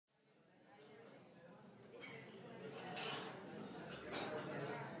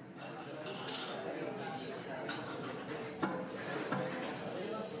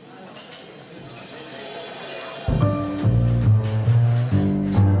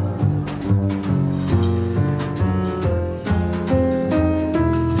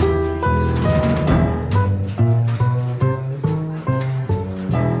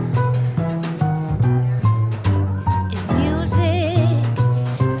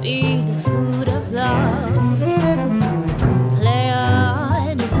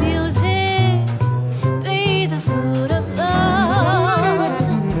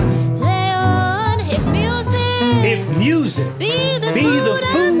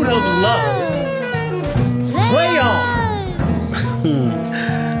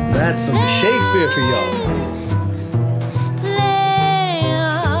That's some Shakespeare for y'all.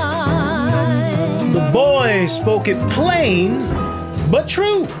 The boy spoke it plain, but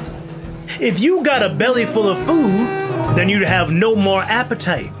true. If you got a belly full of food, then you'd have no more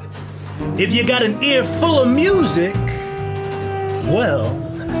appetite. If you got an ear full of music, well,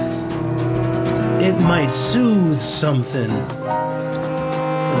 it might soothe something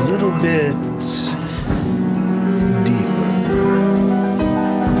a little bit deeper.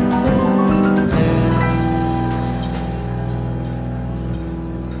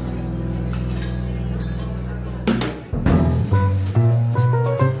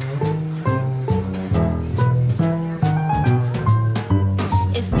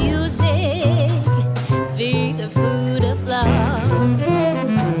 If music be the food of love,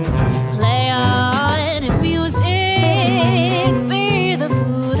 play on. If music be the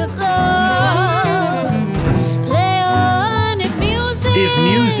food of love, play on. If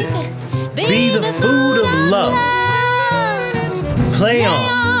music be the food of love, play on.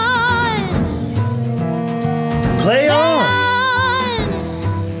 Play on.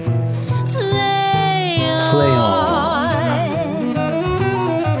 Play on.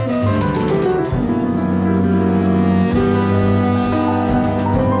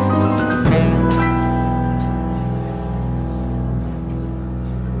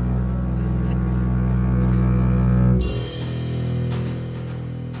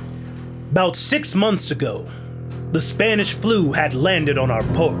 About 6 months ago, the Spanish flu had landed on our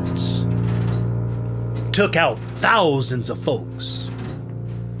ports. Took out thousands of folks.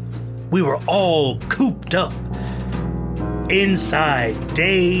 We were all cooped up. Inside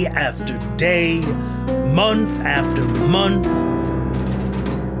day after day, month after month.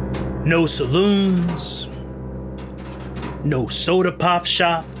 No saloons. No soda pop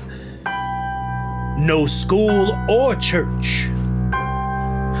shop. No school or church.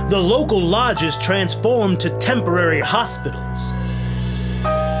 The local lodges transformed to temporary hospitals.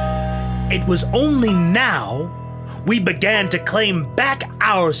 It was only now we began to claim back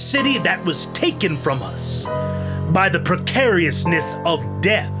our city that was taken from us by the precariousness of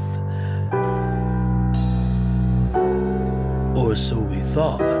death. Or so we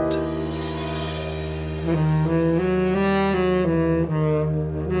thought.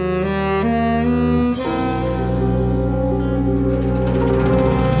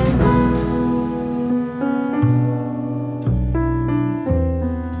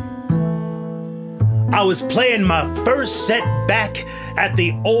 I was playing my first set back at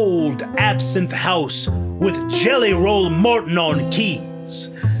the old Absinthe House with Jelly Roll Morton on keys.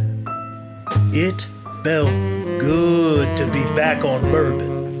 It felt good to be back on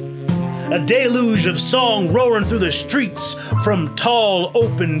bourbon. A deluge of song roaring through the streets from tall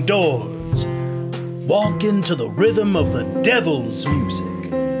open doors. Walking to the rhythm of the devil's music.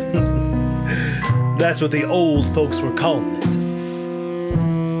 That's what the old folks were calling it.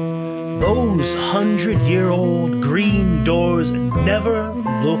 Those 100-year-old green doors never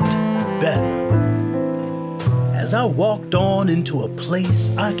looked better. As I walked on into a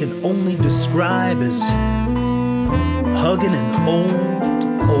place I can only describe as hugging an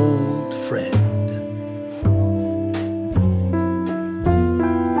old friend.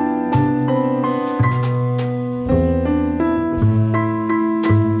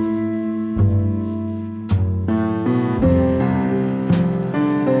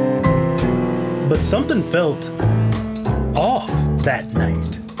 But something felt off that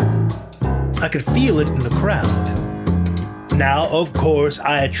night. I could feel it in the crowd. Now, of course,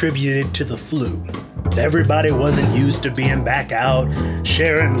 I attributed it to the flu. Everybody wasn't used to being back out,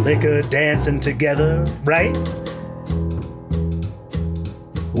 sharing liquor, dancing together, right?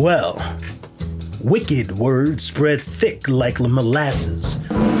 Well, wicked word spread thick like molasses.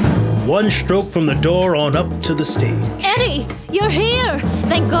 One stroke from the door on up to the stage. Eddie, you're here!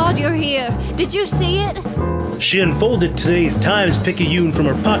 Thank God you're here. Did you see it? She unfolded today's Times-Picayune from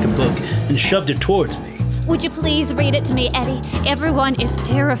her pocketbook and shoved it towards me. Would you please read it to me, Eddie? Everyone is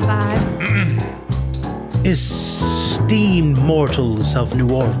terrified. Esteemed mortals of New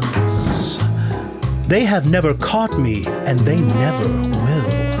Orleans, they have never caught me, and they never will.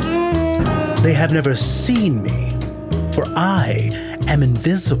 They have never seen me, for I am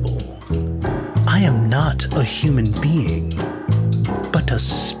invisible. I am not a human being, but a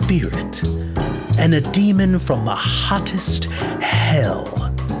spirit, and a demon from the hottest hell.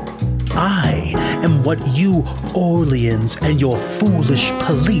 I am what you Orleans and your foolish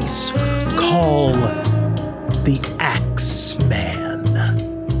police call the Axeman.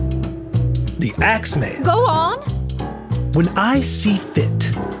 The Axeman. Go on. When I see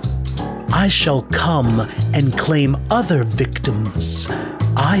fit, I shall come and claim other victims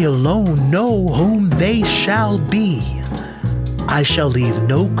I alone know whom they shall be. I shall leave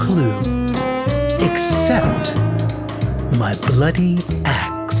no clue except my bloody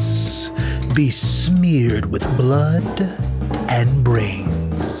axe be smeared with blood and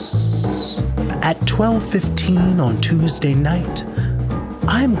brains. At 12:15 on Tuesday night,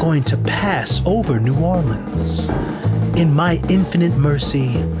 I'm going to pass over New Orleans. In my infinite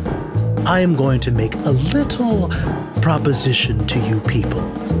mercy, I am going to make a little proposition to you people.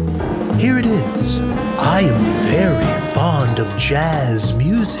 Here it is. I am very fond of jazz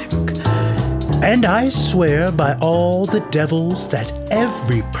music, and I swear by all the devils that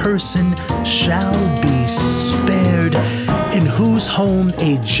every person shall be spared in whose home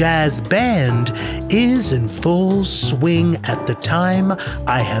a jazz band is in full swing at the time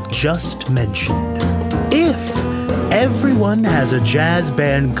I have just mentioned. If everyone has a jazz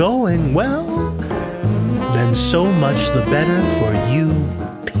band going, well, then so much the better for you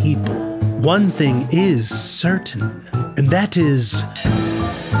people. One thing is certain, and that is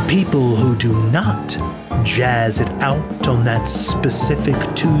people who do not jazz it out on that specific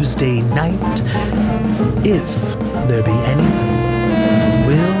Tuesday night, if there be any,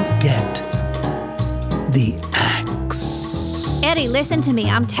 will get the axe. Eddie, listen to me.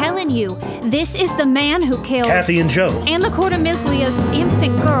 I'm telling you, this is the man who killed Kathy and Joe. And the Cordomiglia's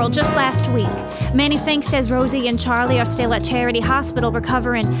infant girl just last week. Manny Fink says Rosie and Charlie are still at Charity Hospital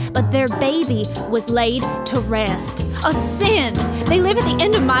recovering, but their baby was laid to rest. A sin! They live at the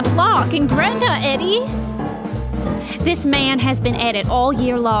end of my block in Greta, Eddie! This man has been at it all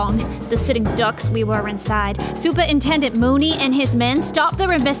year long. The sitting ducks we were inside. Superintendent Mooney and his men stopped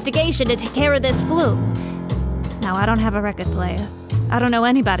their investigation to take care of this flu. Now, I don't have a record player. I don't know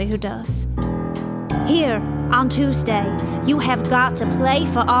anybody who does. Here, on Tuesday, you have got to play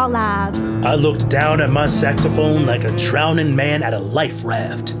for our lives. I looked down at my saxophone like a drowning man at a life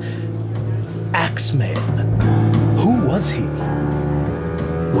raft. Axeman. Who was he?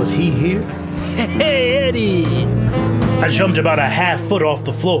 Was he here? Hey, Eddie! I jumped about a half foot off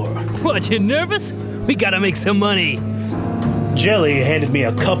the floor. What, you nervous? We gotta make some money. Jelly handed me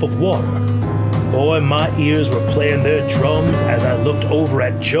a cup of water. Boy, my ears were playing their drums as I looked over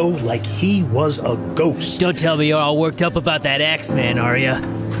at Joe like he was a ghost. Don't tell me you're all worked up about that Axeman, are ya?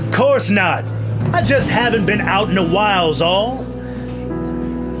 Course not. I just haven't been out in a while's all.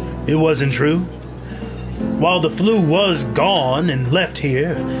 It wasn't true. While the flu was gone and left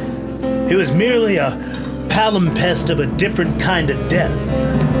here, it was merely a palimpsest of a different kind of death.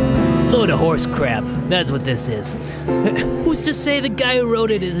 Load of horse crap. That's what this is. Who's to say the guy who wrote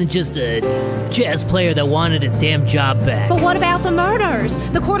it isn't just a jazz player that wanted his damn job back? But what about the murders?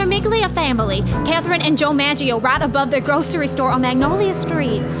 The Cordomiglia family, Catherine and Joe Maggio, right above their grocery store on Magnolia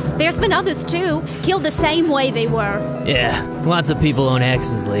Street. There's been others too, killed the same way they were. Yeah, lots of people own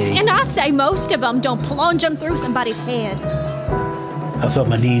axes, lady. And I say most of them don't plunge them through somebody's head. I felt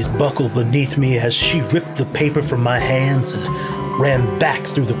my knees buckle beneath me as she ripped the paper from my hands and ran back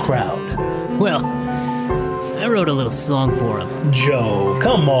through the crowd. Well, I wrote a little song for him. Joe,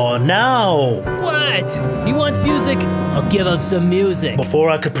 come on now. What? He wants music? I'll give him some music. Before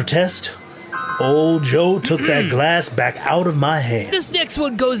I could protest, old Joe took that glass back out of my hand. This next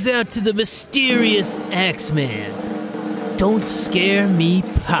one goes out to the mysterious Axeman. Don't scare me,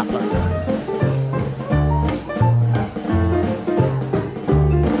 Papa.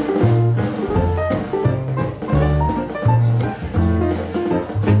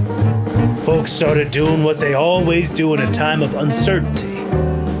 Folks started doing what they always do in a time of uncertainty.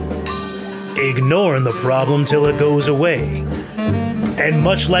 Ignoring the problem till it goes away. And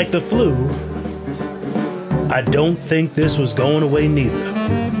much like the flu, I don't think this was going away neither.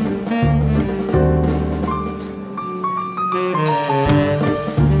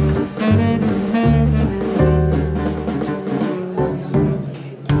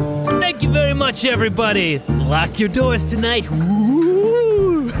 Thank you very much, everybody. Lock your doors tonight.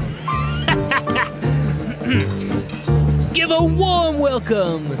 Give a warm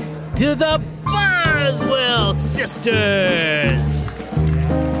welcome to the Boswell sisters.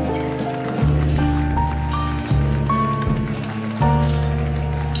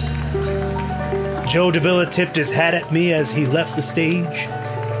 Joe Davila tipped his hat at me as he left the stage,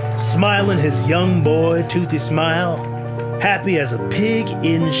 smiling his young boy toothy smile, happy as a pig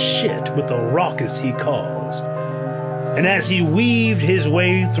in shit with the raucous he caused. And as he weaved his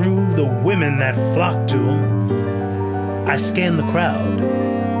way through the women that flocked to him, I scanned the crowd.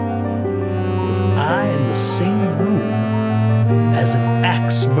 Was I in the same room as an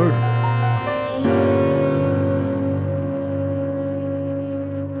axe murderer?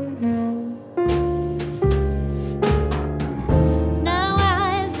 Now I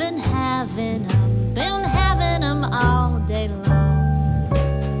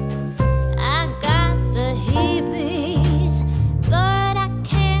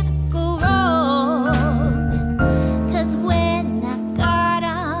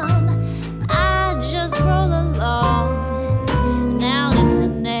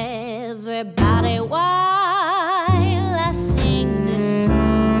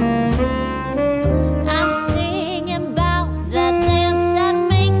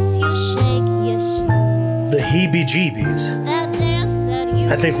heebie-jeebies. That dance said you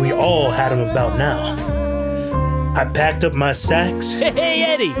I think we all had them about now. I packed up my sax Hey,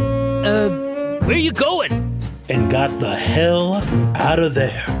 Eddie! Where you going? and got the hell out of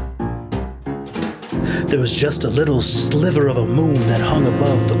there. There was just a little sliver of a moon that hung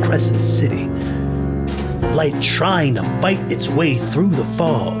above the crescent city, light trying to fight its way through the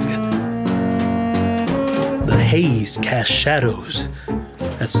fog. The haze cast shadows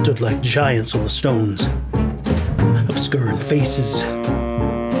that stood like giants on the stones, obscuring faces,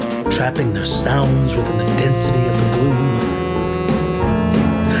 trapping their sounds within the density of the gloom.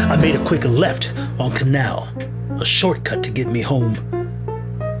 I made a quick left on Canal, a shortcut to get me home.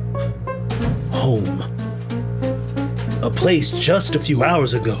 Home. A place just a few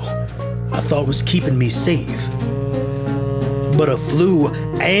hours ago I thought was keeping me safe. But a flu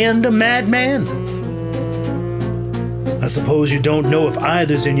and a madman? I suppose you don't know if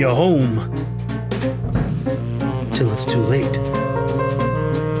either's in your home till it's too late.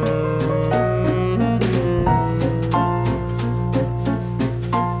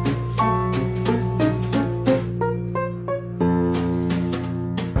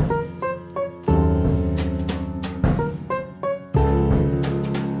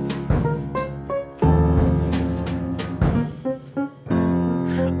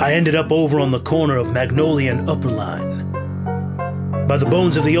 I ended up over on the corner of Magnolia and Upper Line, by the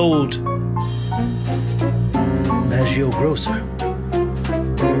bones of the old Maggio grocer.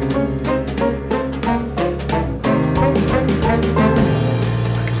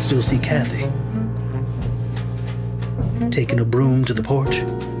 I can still see Kathy taking a broom to the porch,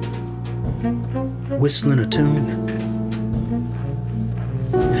 whistling a tune.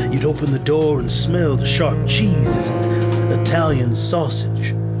 You'd open the door and smell the sharp cheeses and Italian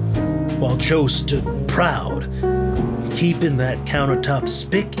sausage, while Joe stood proud, keeping that countertop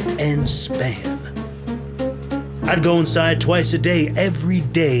spick and span. I'd go inside twice a day, every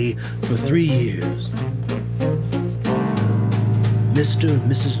day, for 3 years. Mr.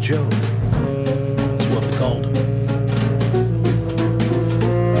 and Mrs. Joe, that's what we called them.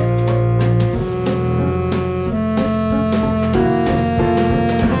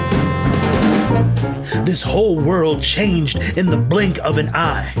 This whole world changed in the blink of an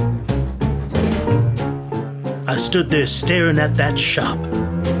eye. I stood there staring at that shop,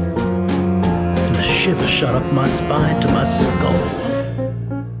 and a shiver shot up my spine to my skull.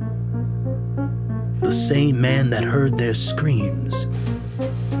 The same man that heard their screams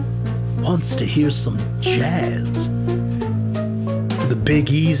wants to hear some jazz. The Big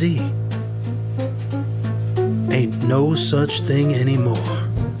Easy ain't no such thing anymore.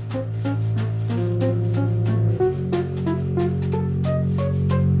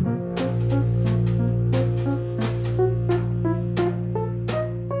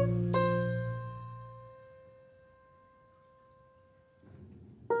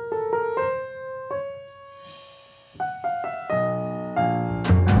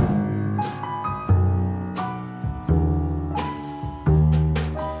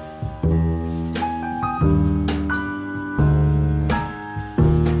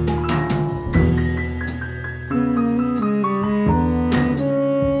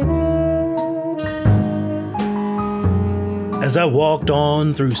 As I walked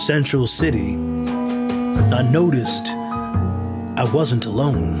on through Central City, I noticed I wasn't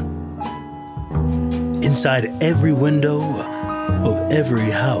alone. Inside every window of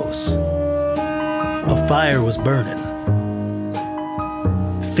every house, a fire was burning.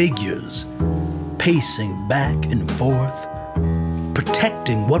 Figures pacing back and forth,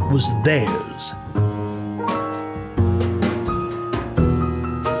 protecting what was theirs.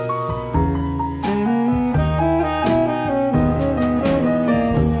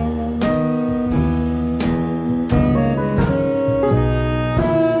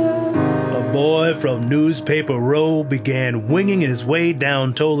 From Newspaper Row began winging his way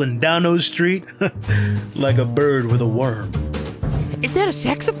down Toledano Street like a bird with a worm. Is that a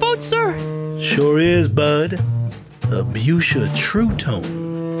saxophone, sir? Sure is, bud. A Busha true tone.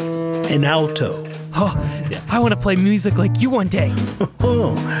 An alto. Oh, I want to play music like you one day.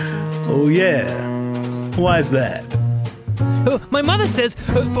 Oh yeah. Why's that? My mother says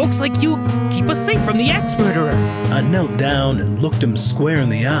folks like you keep us safe from the axe murderer. I knelt down and looked him square in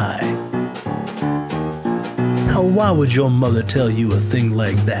the eye. Now, why would your mother tell you a thing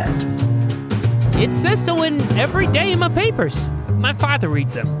like that? It says so in every day in my papers. My father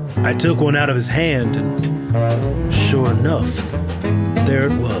reads them. I took one out of his hand, and sure enough, there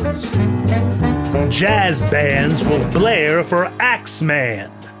it was. Jazz bands will blare for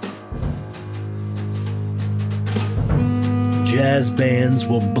Axeman. Jazz bands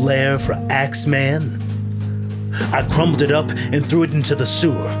will blare for Axeman. I crumbled it up and threw it into the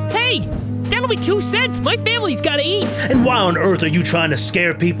sewer. Hey, that'll be 2 cents. My family's gotta eat. And why on earth are you trying to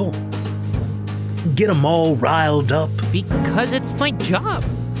scare people? Get them all riled up? Because it's my job.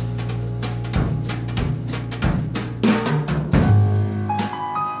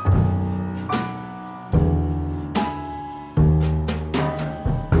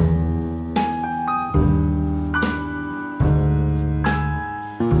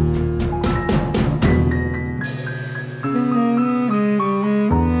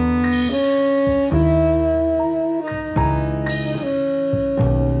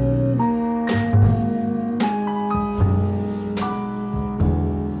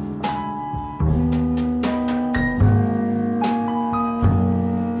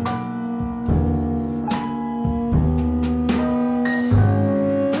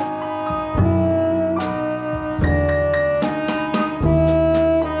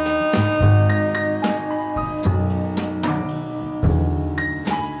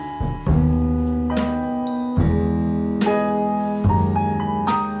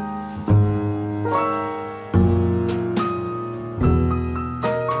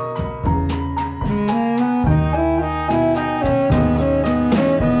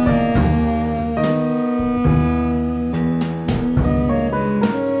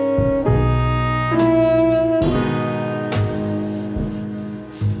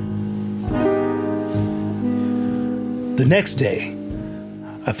 The next day,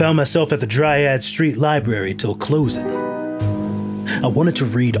 I found myself at the Dryad Street Library till closing. I wanted to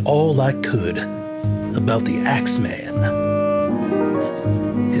read all I could about the Axeman,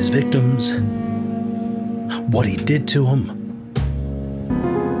 his victims, what he did to them,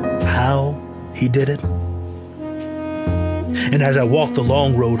 how he did it. And as I walked the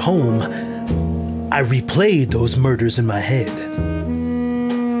long road home, I replayed those murders in my head.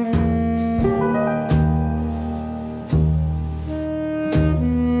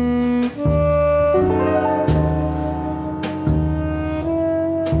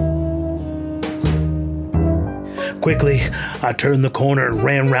 Quickly, I turned the corner and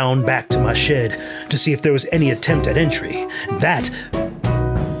ran round back to my shed to see if there was any attempt at entry. That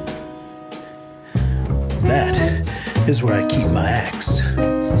is where I keep my axe.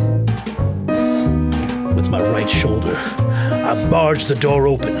 With my right shoulder, I barged the door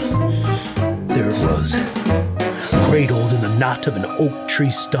open. There it was, cradled in the knot of an oak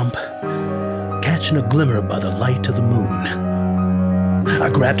tree stump, catching a glimmer by the light of the moon. I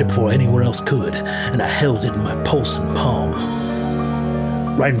grabbed it before anyone else could, and I held it in my pulsing palm.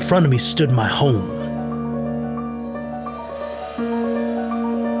 Right in front of me stood my home.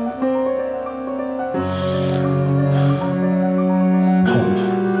 Home.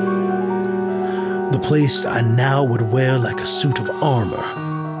 The place I now would wear like a suit of armor,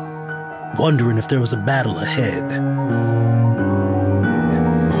 wondering if there was a battle ahead.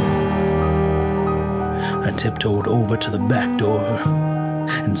 I tiptoed over to the back door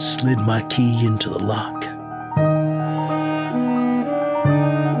and slid my key into the lock.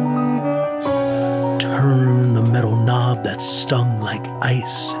 Turned the metal knob that stung like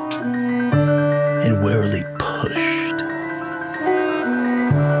ice and warily pushed.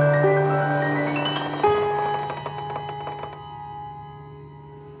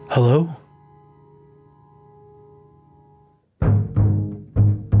 Hello?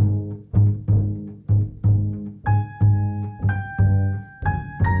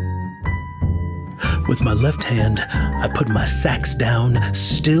 With my left hand, I put my sax down,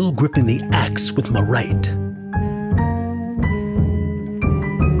 still gripping the axe with my right.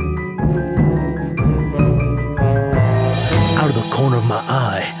 Out of the corner of my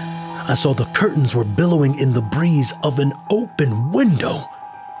eye, I saw the curtains were billowing in the breeze of an open window.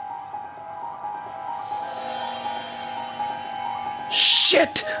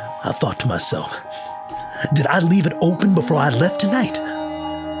 Shit, I thought to myself. Did I leave it open before I left tonight?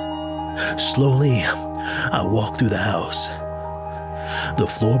 Slowly, I walked through the house. The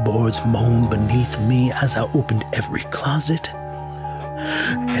floorboards moaned beneath me as I opened every closet,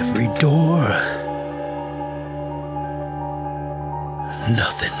 every door.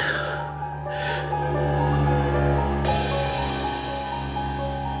 Nothing.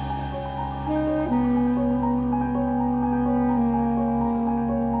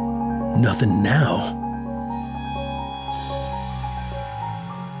 Nothing now.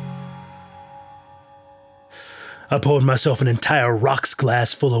 I poured myself an entire rocks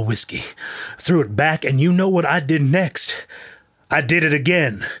glass full of whiskey, threw it back, and you know what I did next? I did it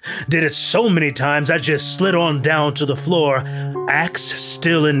again. Did it so many times I just slid on down to the floor, axe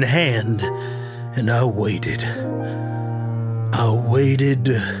still in hand, and I waited. I waited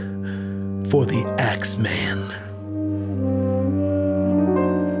for the Axeman.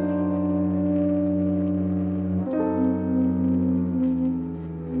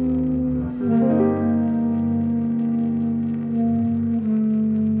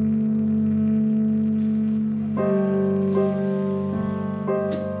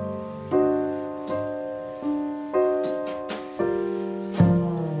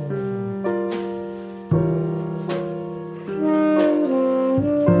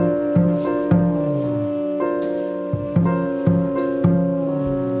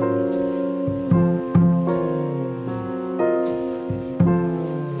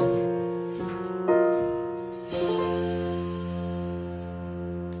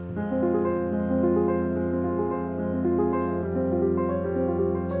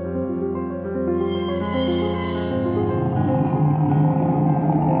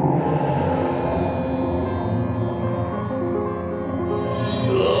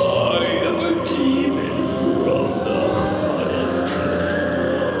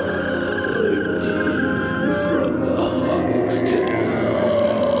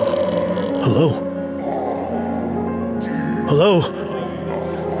 Hello?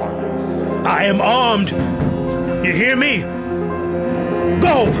 I am armed. You hear me?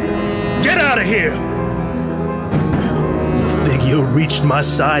 Go! Get out of here! The figure reached my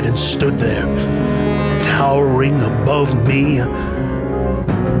side and stood there, towering above me, a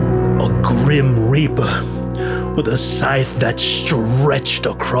grim reaper with a scythe that stretched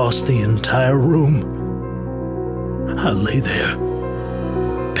across the entire room. I lay there,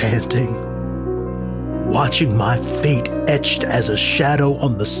 panting, watching my fate etched as a shadow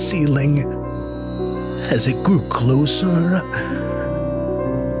on the ceiling as it grew closer,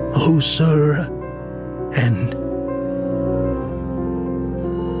 and...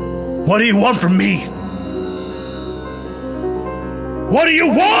 What do you want from me? What do you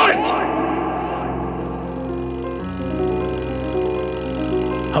want?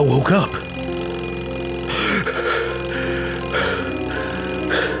 I woke up.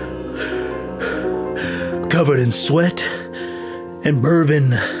 Covered in sweat and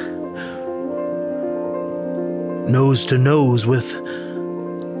bourbon, nose to nose with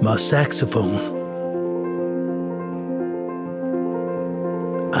my saxophone.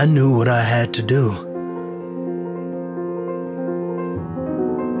 I knew what I had to do.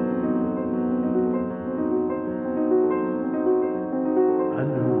 I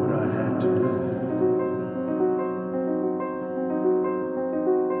knew what I had to do.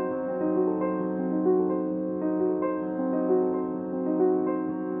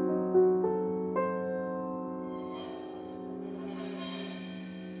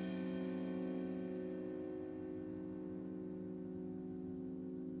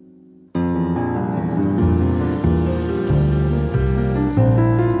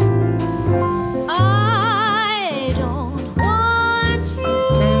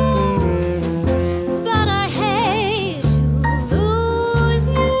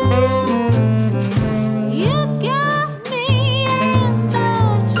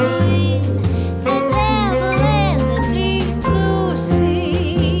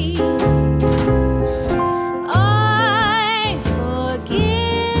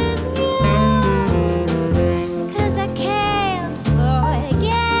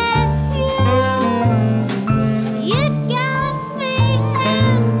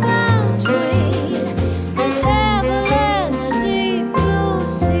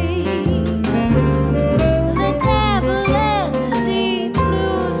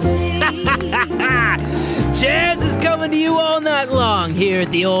 Here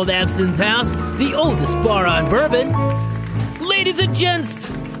at the Old Absinthe House, the oldest bar on Bourbon. Ladies and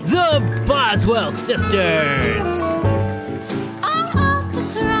gents, the Boswell Sisters. I ought to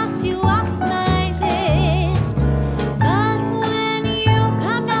cross you off my list, but when you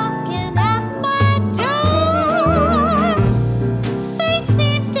come knocking at my door, fate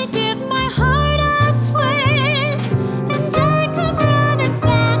seems to give my heart a twist, and I come running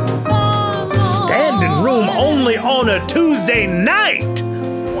back for more. Standing room only on a Tuesday night!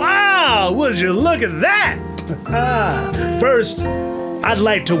 Wow, would you look at that? First, I'd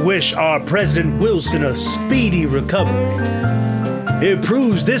like to wish our President Wilson a speedy recovery. It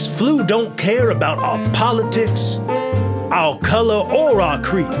proves this flu don't care about our politics, our color, or our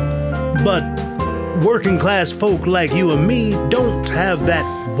creed. But working class folk like you and me don't have that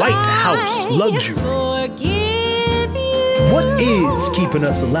White House luxury. What is keeping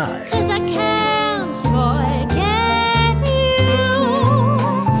us alive? 'Cause I can't forget.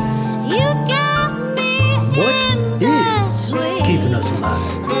 Keeping us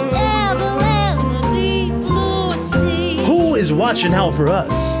alive. The devil in the deep blue sea. Who is watching out for us?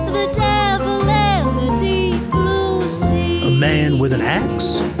 The devil man with an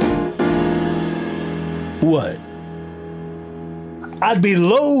axe? What? I'd be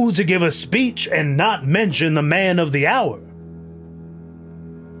loath to give a speech and not mention the man of the hour.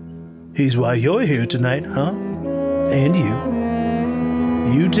 He's why you're here tonight, huh? And you.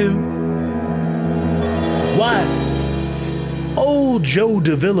 You too. Why, old Joe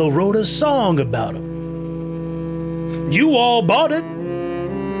DeVilla wrote a song about him. You all bought it.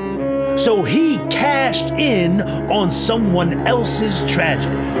 So he cashed in on someone else's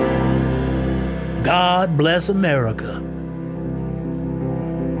tragedy. God bless America.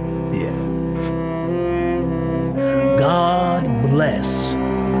 Yeah. God bless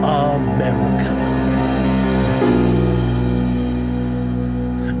America.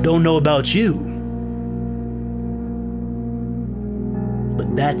 Don't know about you,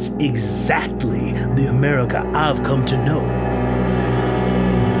 but that's exactly the America I've come to know.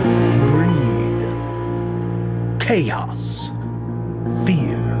 Greed, chaos,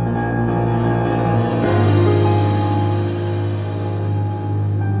 fear.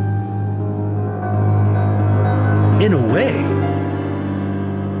 In a way,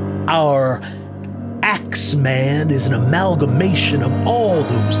 our Axeman is an amalgamation of all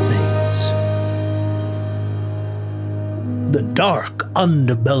those things. The dark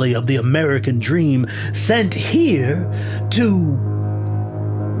underbelly of the American dream sent here to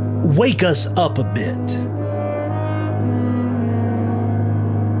wake us up a bit.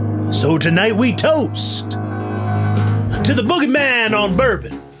 So tonight we toast to the boogeyman on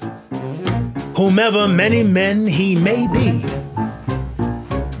bourbon, whomever many men he may be.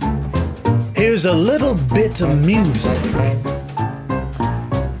 Here's a little bit of music,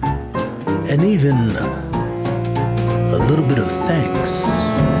 and even a little bit of thanks.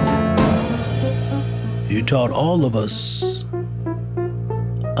 You taught all of us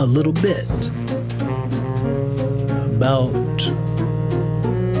a little bit about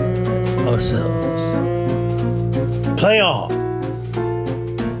ourselves. Play on.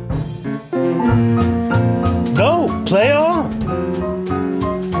 Go, play on.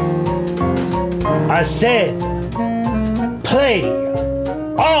 I said, play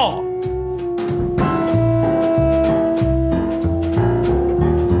on.